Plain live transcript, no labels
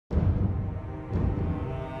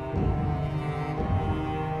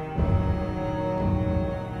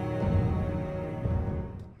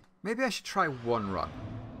Maybe I should try one run.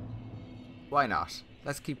 Why not?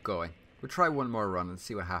 Let's keep going. We'll try one more run and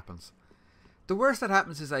see what happens. The worst that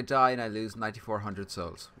happens is I die and I lose 9,400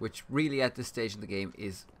 souls, which really at this stage in the game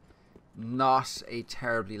is not a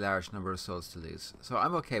terribly large number of souls to lose. So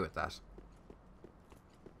I'm okay with that.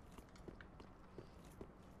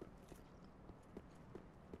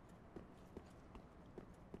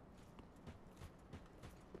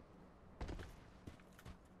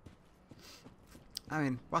 I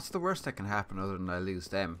mean, what's the worst that can happen other than I lose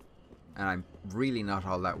them? And I'm really not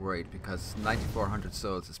all that worried because 9,400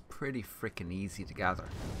 souls is pretty freaking easy to gather.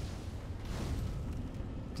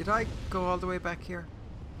 Did I go all the way back here?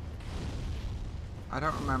 I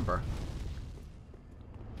don't remember.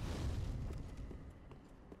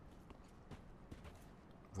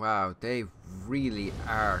 Wow, they really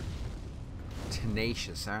are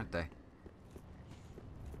tenacious, aren't they?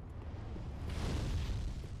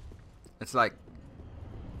 It's like,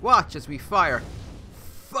 watch as we fire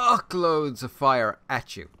fuckloads of fire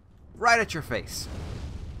at you. Right at your face.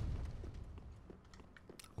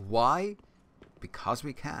 Why? Because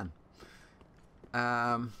we can.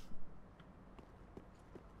 You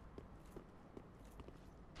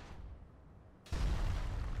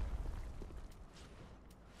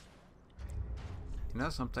know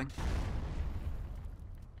something?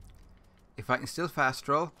 If I can still fast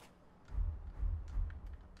roll,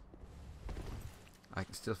 I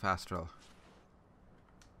can still fast roll.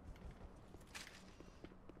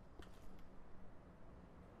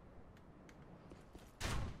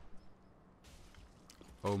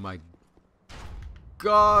 Oh my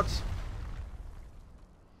god!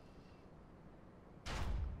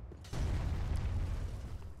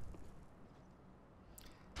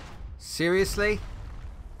 Seriously?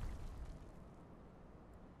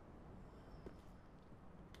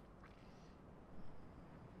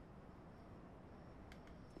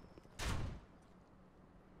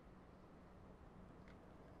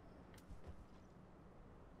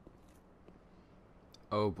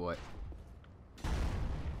 Oh boy.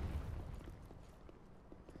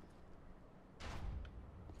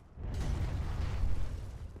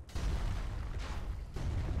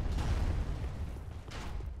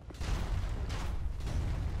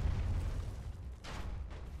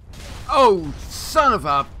 Oh, son of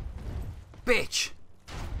a bitch!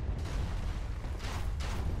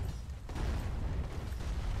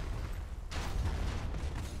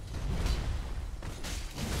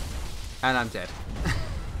 And I'm dead.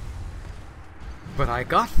 But I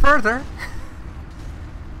got further.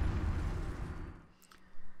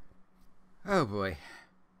 Oh boy.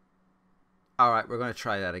 Alright, we're going to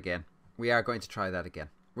try that again. We are going to try that again.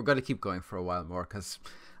 We're going to keep going for a while more because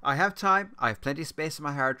I have time. I have plenty of space in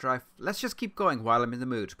my hard drive. Let's just keep going while I'm in the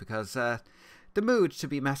mood because the mood to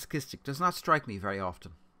be masochistic does not strike me very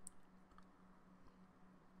often.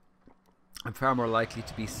 I'm far more likely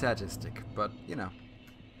to be sadistic, but you know,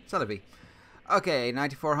 c'est la vie. Okay,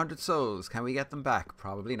 9,400 souls. Can we get them back?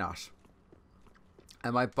 Probably not.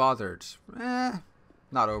 Am I bothered?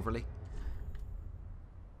 Not overly.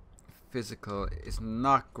 Physical is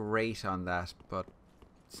not great on that, but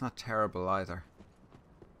it's not terrible either.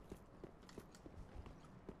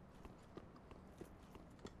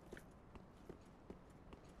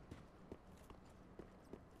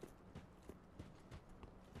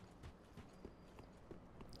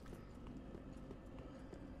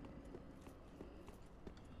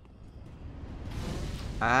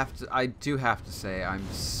 I do have to say, I'm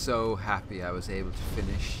so happy I was able to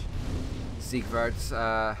finish Siegward's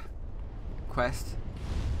quest.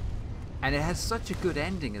 And it has such a good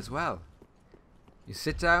ending as well. You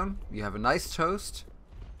sit down, you have a nice toast,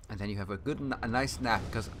 and then you have a nice nap,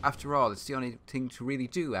 because after all, it's the only thing to really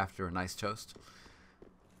do after a nice toast.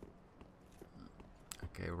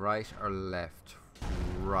 Okay, right or left?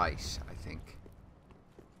 Right, I think.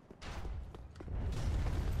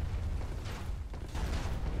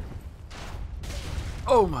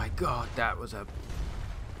 Oh my god, that was a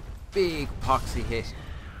big poxy hit.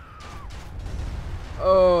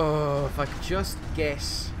 Oh, if I could just get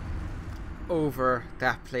over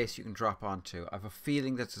that place you can drop onto. I have a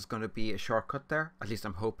feeling that there's going to be a shortcut there. At least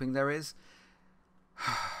I'm hoping there is.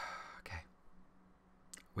 Okay.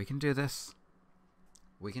 We can do this.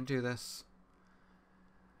 We can do this.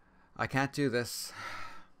 I can't do this.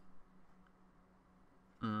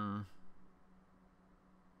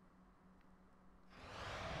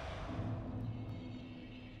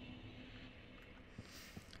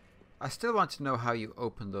 I still want to know how you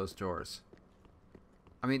open those doors.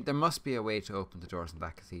 I mean, there must be a way to open the doors in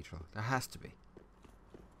that cathedral. There has to be.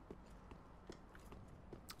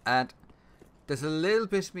 And There's a little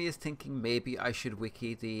bit of me is thinking maybe I should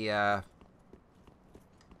wiki the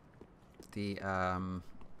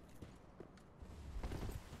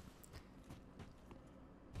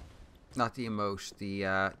not the emote,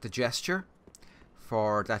 the gesture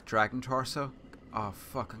for that dragon torso. Oh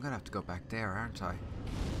fuck, I'm gonna have to go back there, aren't I?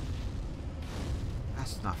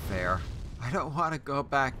 That's not fair. I don't want to go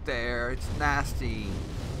back there. It's nasty.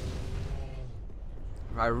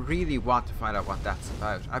 I really want to find out what that's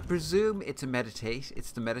about. I presume it's a meditate.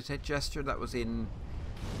 It's the meditate gesture that was in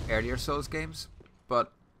earlier Souls games,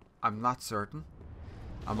 but I'm not certain.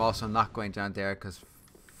 I'm also not going down there because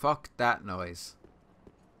fuck that noise.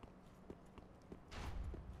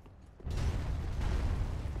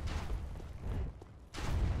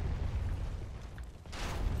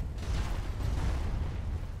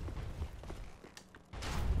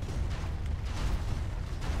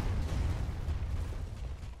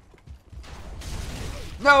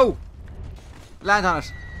 No! Land on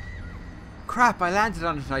it. Crap, I landed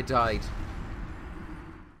on it and I died.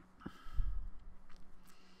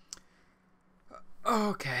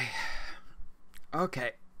 Okay.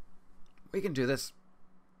 Okay. We can do this.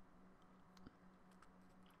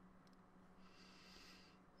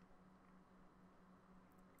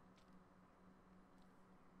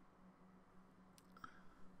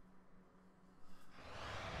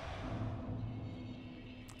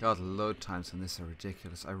 God, the load times on this are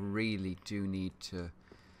ridiculous. I really do need to...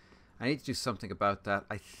 I need to do something about that.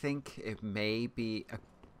 I think it may be a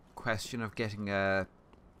question of getting a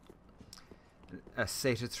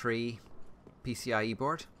SATA 3 PCIe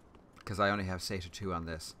board, because I only have SATA 2 on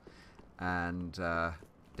this. And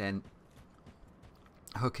then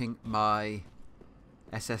hooking my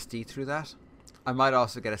SSD through that. I might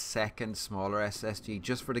also get a second smaller SSD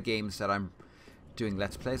just for the games that I'm doing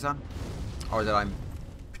Let's Plays on, or that I'm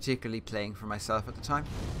particularly playing for myself at the time,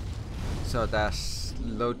 so that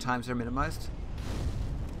load times are minimized.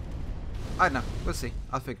 I don't know, we'll see.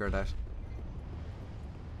 I'll figure it out.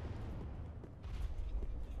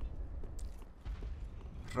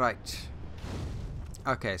 Right.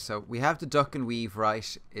 Okay, so we have the duck and weave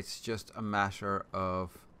right. It's just a matter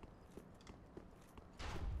of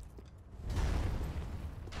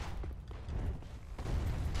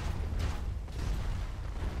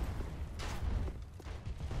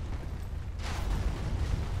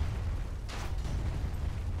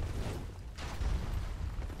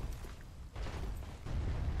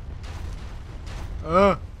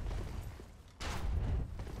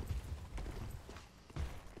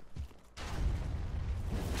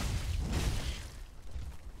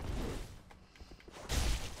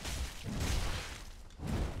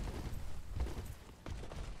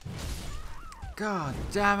God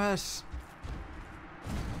damn it.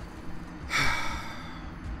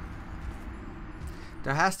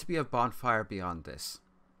 There has to be a bonfire beyond this.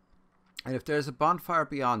 And if there's a bonfire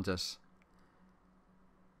beyond it,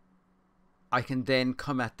 I can then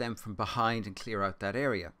come at them from behind and clear out that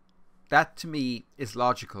area. That to me is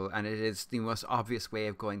logical, and it is the most obvious way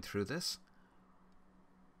of going through this.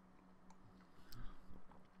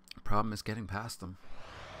 Problem is getting past them.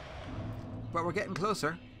 But we're getting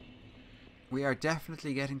closer. We are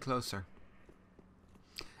definitely getting closer.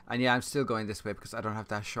 And yeah, I'm still going this way because I don't have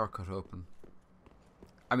that shortcut open.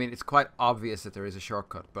 I mean, it's quite obvious that there is a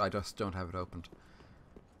shortcut, but I just don't have it opened.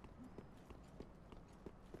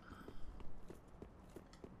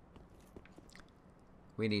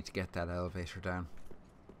 We need to get that elevator down.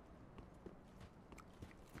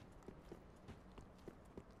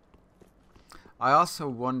 I also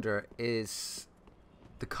wonder, is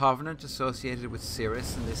the Covenant associated with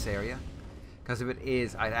Cirrus in this area? Because if it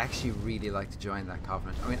is, I'd actually really like to join that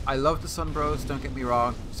Covenant. I mean, I love the Sun Bros, don't get me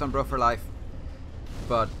wrong. Sun Bro for life.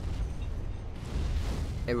 But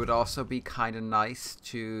it would also be kind of nice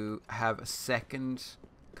to have a second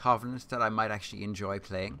Covenant that I might actually enjoy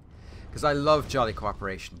playing. Because I love Jolly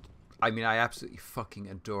Cooperation. I mean, I absolutely fucking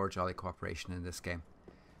adore Jolly Cooperation in this game.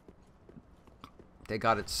 They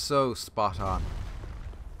got it so spot on.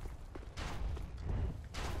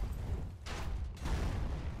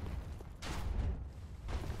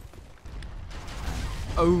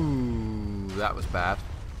 Oh, that was bad.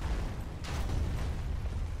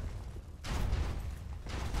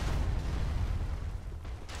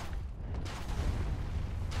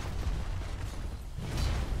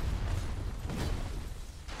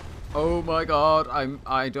 Oh my god,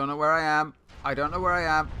 I don't know where I am. I don't know where I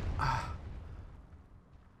am.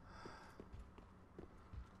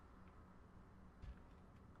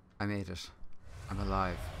 I made it. I'm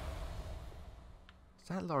alive. Is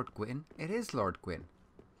that Lord Gwyn? It is Lord Gwyn.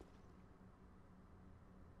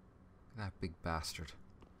 That big bastard.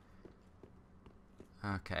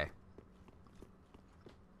 Okay.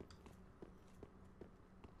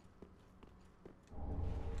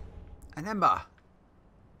 An ember.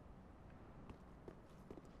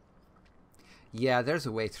 Yeah, there's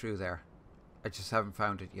a way through there. I just haven't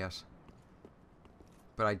found it yet.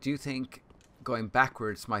 But I do think going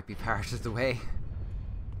backwards might be part of the way.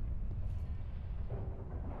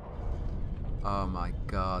 Oh my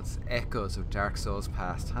god. Echoes of Dark Souls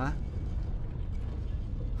past, huh?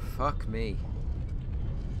 Fuck me.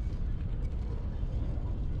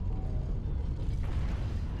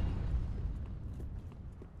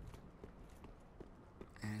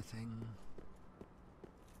 Anything?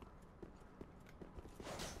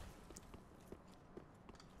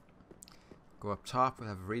 Go up top, we'll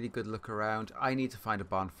have a really good look around. I need to find a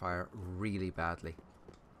bonfire really badly.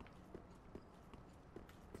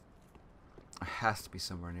 It has to be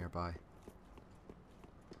somewhere nearby.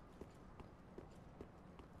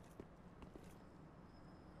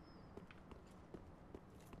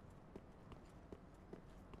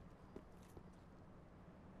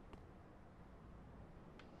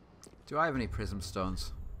 Do I have any prism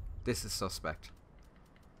stones? This is suspect.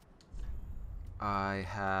 I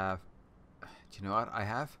have... Do you know what I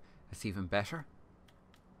have? It's even better.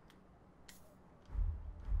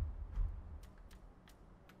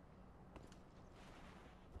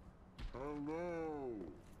 Hello.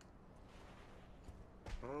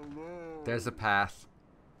 Hello. There's a path.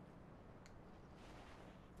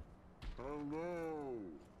 Hello.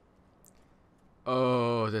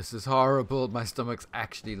 Oh, this is horrible. My stomach's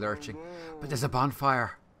actually lurching. But there's a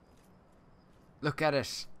bonfire. Look at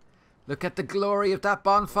it. Look at the glory of that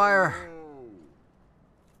bonfire.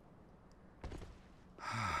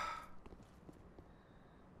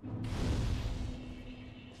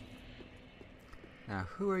 Now,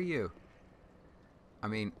 who are you? I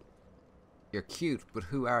mean, you're cute, but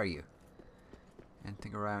who are you?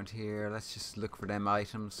 Anything around here? Let's just look for them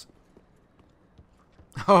items.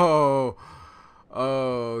 Oh!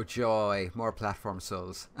 Oh, joy. More platform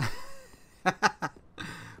souls.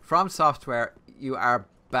 From Software, you are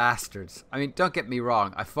bastards. I mean, don't get me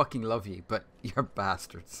wrong. I fucking love you, but you're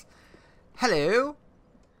bastards. Hello?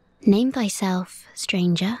 Name thyself,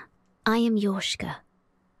 stranger. I am Yorshka,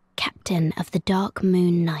 captain of the Dark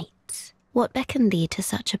Moon Knights. What beckoned thee to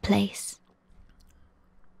such a place?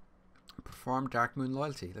 Perform Dark Moon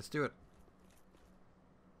loyalty. Let's do it.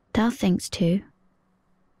 Thou thinkst too.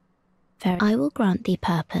 Very. I will grant thee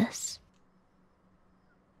purpose.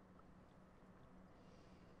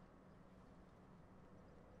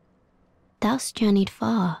 Thou'st journeyed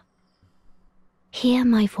far. Hear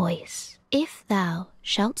my voice. If thou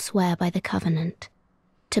shalt swear by the covenant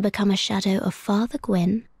to become a shadow of Father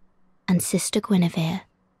Gwyn and Sister Guinevere,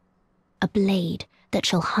 a blade that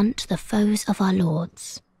shall hunt the foes of our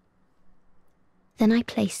lords, then I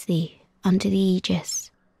place thee under the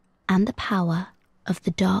aegis and the power of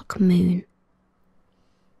the Dark Moon.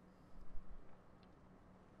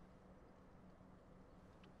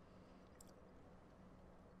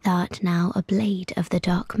 Thou art now a blade of the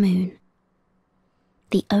Dark Moon,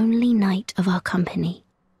 the only knight of our company.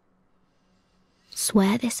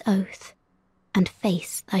 Swear this oath and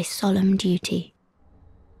face thy solemn duty.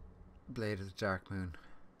 Blade of the Dark Moon.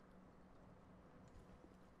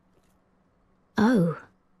 Oh,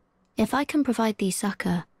 if I can provide thee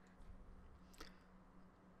succor.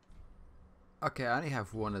 Okay, I only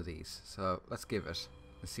have one of these, so let's give it.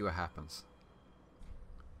 Let's see what happens.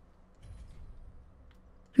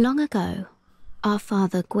 Long ago, our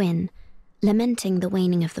father Gwyn, lamenting the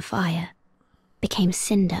waning of the fire, became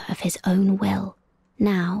cinder of his own will.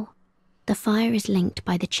 Now, the fire is linked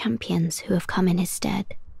by the champions who have come in his stead.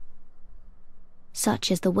 Such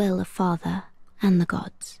is the will of Father and the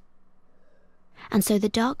gods. And so the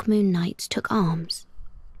Dark Moon Knights took arms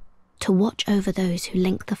to watch over those who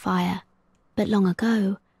link the fire. But long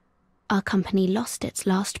ago, our company lost its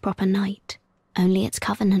last proper knight. Only its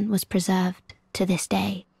covenant was preserved to this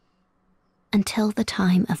day, until the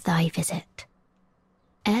time of thy visit.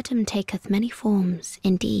 Heirdom taketh many forms,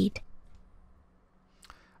 indeed.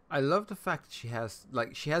 I love the fact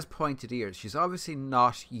that she has pointed ears. She's obviously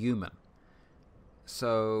not human.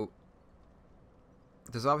 So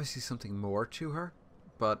there's obviously something more to her,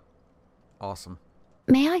 but awesome.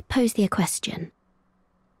 May I pose thee a question?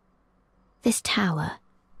 This tower,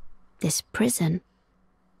 this prison,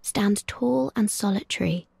 stands tall and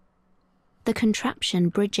solitary, the contraption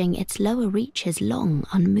bridging its lower reaches long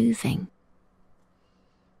unmoving.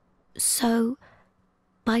 So,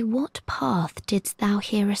 by what path didst thou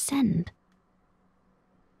here ascend?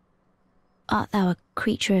 Art thou a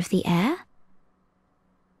creature of the air?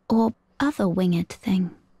 Or other winged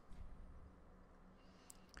thing?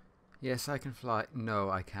 Yes, I can fly. No,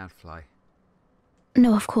 I can't fly.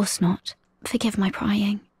 No, of course not. Forgive my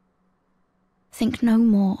prying. Think no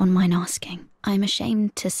more on mine asking. I am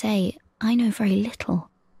ashamed to say I know very little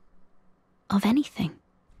of anything.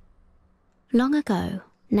 Long ago,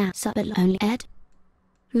 now but only Ed.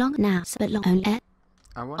 Long now but long only Ed.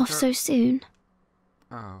 I wonder... Off so soon.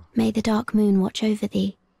 Oh. May the dark moon watch over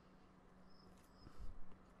thee.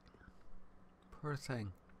 Poor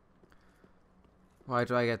thing. Why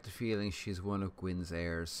do I get the feeling she's one of Gwyn's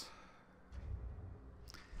heirs?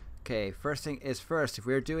 Okay, first thing is first. If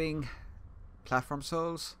we're doing platform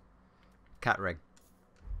souls, cat ring.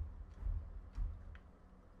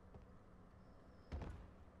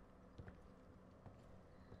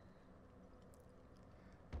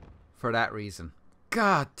 For that reason.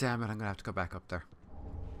 God damn it, I'm gonna have to go back up there.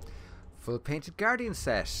 Full painted guardian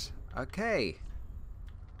set. Okay.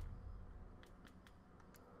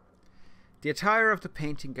 The attire of the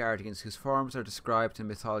painting guardians, whose forms are described in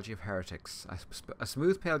Mythology of Heretics. A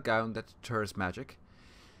smooth pale gown that deters magic.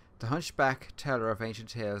 The hunchback teller of ancient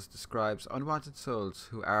tales describes unwanted souls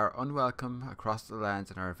who are unwelcome across the lands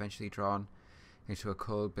and are eventually drawn into a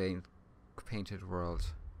cold painted world.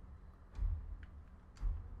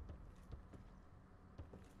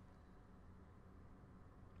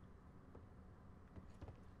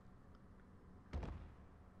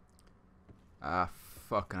 Ah,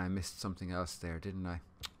 fuck, and I missed something else there, didn't I?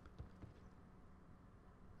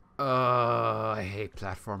 Oh, I hate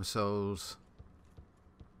platform souls.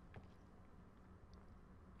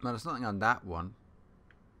 Well, there's nothing on that one.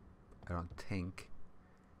 I don't think.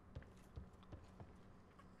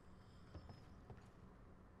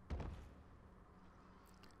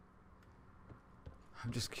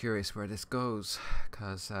 I'm just curious where this goes,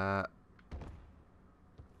 because,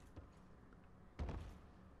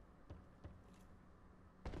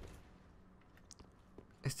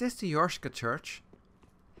 is this the Yorshka Church?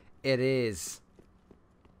 It is.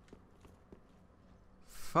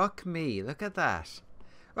 Fuck me, look at that.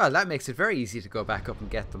 Well, that makes it very easy to go back up and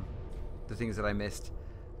get them. The things that I missed.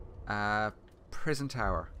 Prison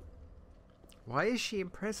Tower. Why is she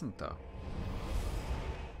imprisoned, though?